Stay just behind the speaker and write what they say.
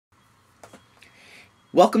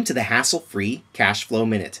Welcome to the Hassle-Free Cash Flow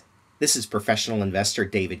Minute. This is professional investor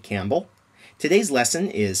David Campbell. Today's lesson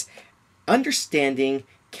is understanding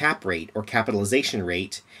cap rate or capitalization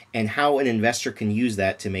rate and how an investor can use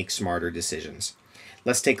that to make smarter decisions.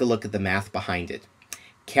 Let's take a look at the math behind it.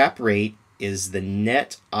 Cap rate is the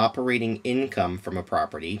net operating income from a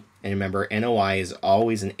property, and remember, NOI is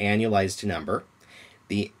always an annualized number.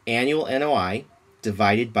 The annual NOI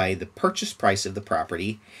divided by the purchase price of the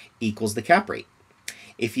property equals the cap rate.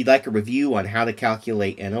 If you'd like a review on how to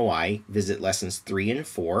calculate NOI, visit lessons 3 and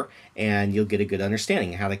 4, and you'll get a good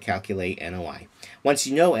understanding of how to calculate NOI. Once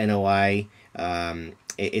you know NOI,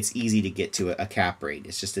 it's easy to get to a cap rate.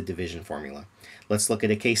 It's just a division formula. Let's look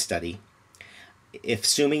at a case study. If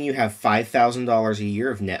assuming you have $5,000 a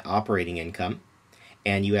year of net operating income,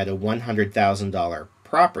 and you had a $100,000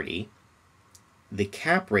 property, the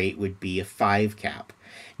cap rate would be a 5 cap.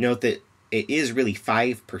 Note that it is really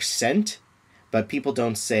 5%, but people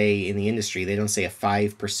don't say in the industry, they don't say a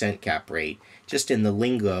 5% cap rate. Just in the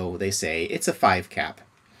lingo, they say it's a 5 cap.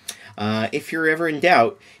 If you're ever in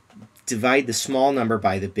doubt, divide the small number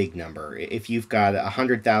by the big number. If you've got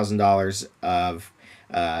 $100,000 of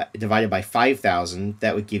divided by 5,000,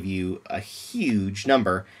 that would give you a huge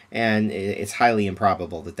number, and it's highly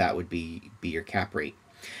improbable that that would be your cap rate.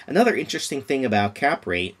 Another interesting thing about cap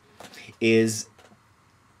rate is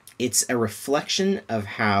it's a reflection of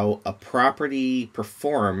how a property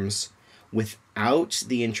performs without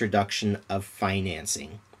the introduction of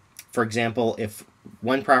financing. For example, if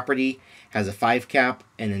one property has a 5 cap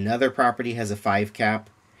and another property has a 5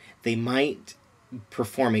 cap, they might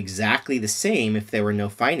perform exactly the same if there were no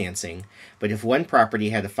financing. But if one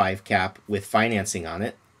property had a 5 cap with financing on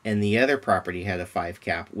it and the other property had a 5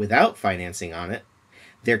 cap without financing on it,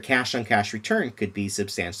 their cash-on-cash return could be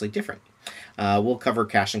substantially different. We'll cover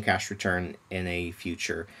cash-on-cash return in a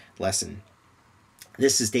future lesson.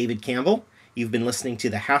 This is David Campbell. You've been listening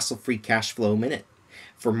to the Hassle-Free Cash Flow Minute.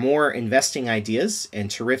 For more investing ideas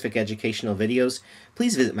and terrific educational videos,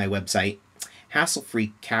 please visit my website,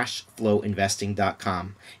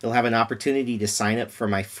 hassle-free-cashflowinvesting.com. You'll have an opportunity to sign up for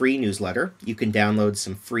my free newsletter. You can download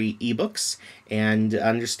some free ebooks and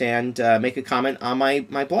make a comment on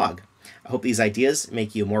my blog. I hope these ideas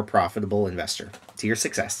make you a more profitable investor. To your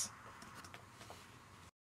success.